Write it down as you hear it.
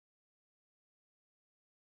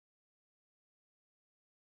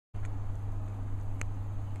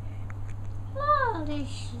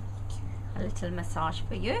A little massage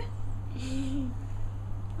for you.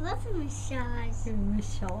 Love a massage.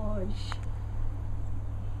 Massage.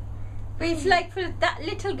 But it's like for that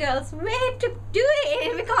little girls, where to do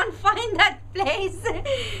it? We can't find that place.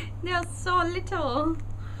 They're so little.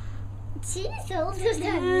 She's older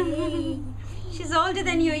than me. She's older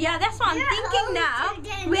than you. Yeah, that's what You're I'm thinking now. older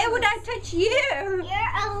than Where would I us. touch you? You're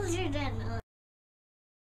older than us.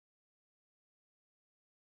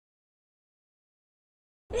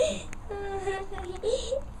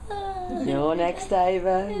 You're next,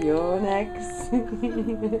 Ava. You're next.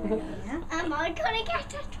 Am I gonna get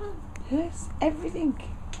that one? Yes, everything.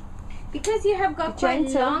 Because you have got quite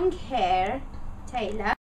Gentle. long hair,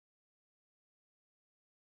 Taylor.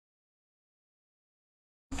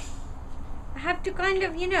 I have to kind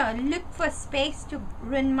of, look for space to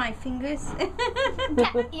run my fingers.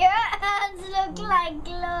 Your hands look like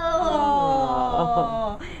glow.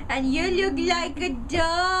 Oh, and you look like a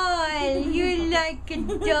doll. You like a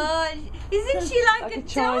doll. Isn't she like a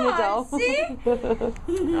China doll. See?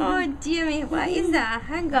 Oh dear me, what is that?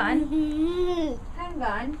 Hang on. Hang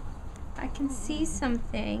on. I can see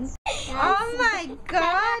something. Oh my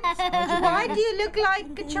God! Why do you look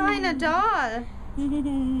like a China doll?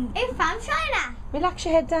 If I'm China. Relax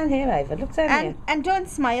your head down here, Ava. Look down here. And don't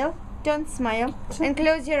smile. Don't smile. And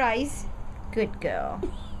close your eyes. Good girl.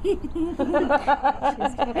 She's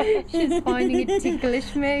finding it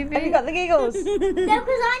ticklish, maybe. Have you got the giggles? No,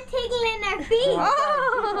 because I'm tickling her feet.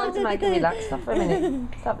 Try to make her relax. Stop for a minute.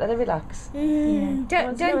 Stop, let her relax. Don't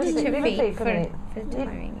touch your feet for a minute. for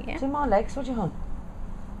tiring, yeah? Do my legs, would you, hon?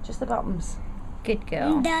 Just the bottoms. Good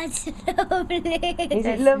girl. That's lovely. Is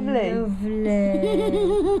it lovely?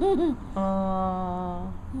 Lovely.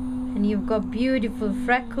 Oh, and you've got beautiful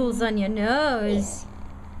freckles on your nose.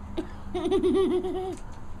 Don't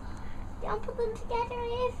put them together,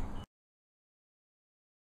 Eve.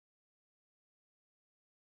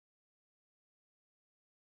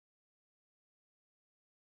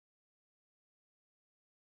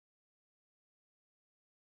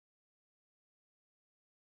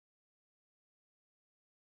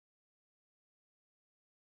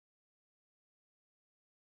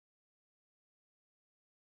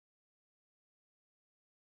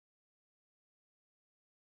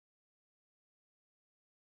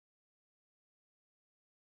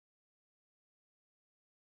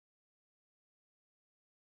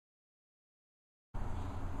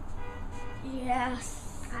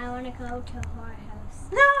 Yes. I want to go to our house.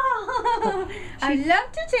 No, I'd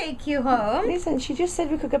love to take you home. Listen, she just said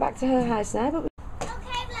we could go back to her house now, but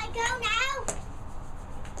Okay, will I go now?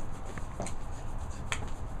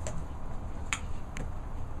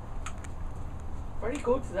 Very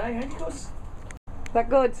good today, ain't it, Gus? is that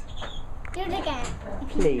good? Do it again.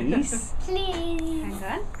 Please. Please. Hang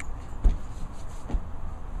on.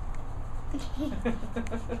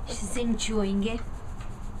 She's enjoying it.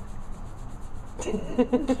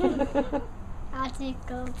 I'll take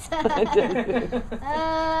go.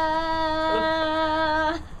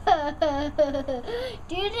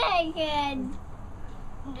 Do that again.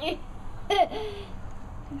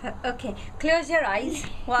 Okay, close your eyes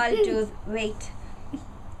while I do. Wait.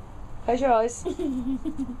 Close your eyes.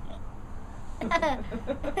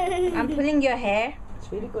 I'm pulling your hair. It's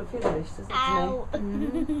really good for your lips, isn't it? Ow.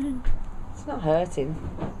 It's not hurting.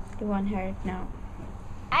 You won't hurt now.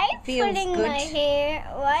 I'm Feels pulling good. my hair.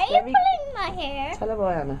 Why are you Very- pulling my hair? Tell her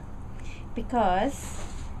why, Anna. Because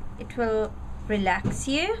it will relax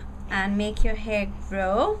you and make your hair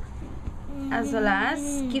grow, as well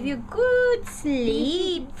as give you good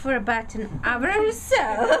sleep for about an hour or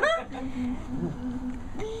so.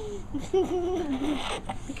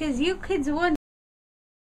 Because you kids won't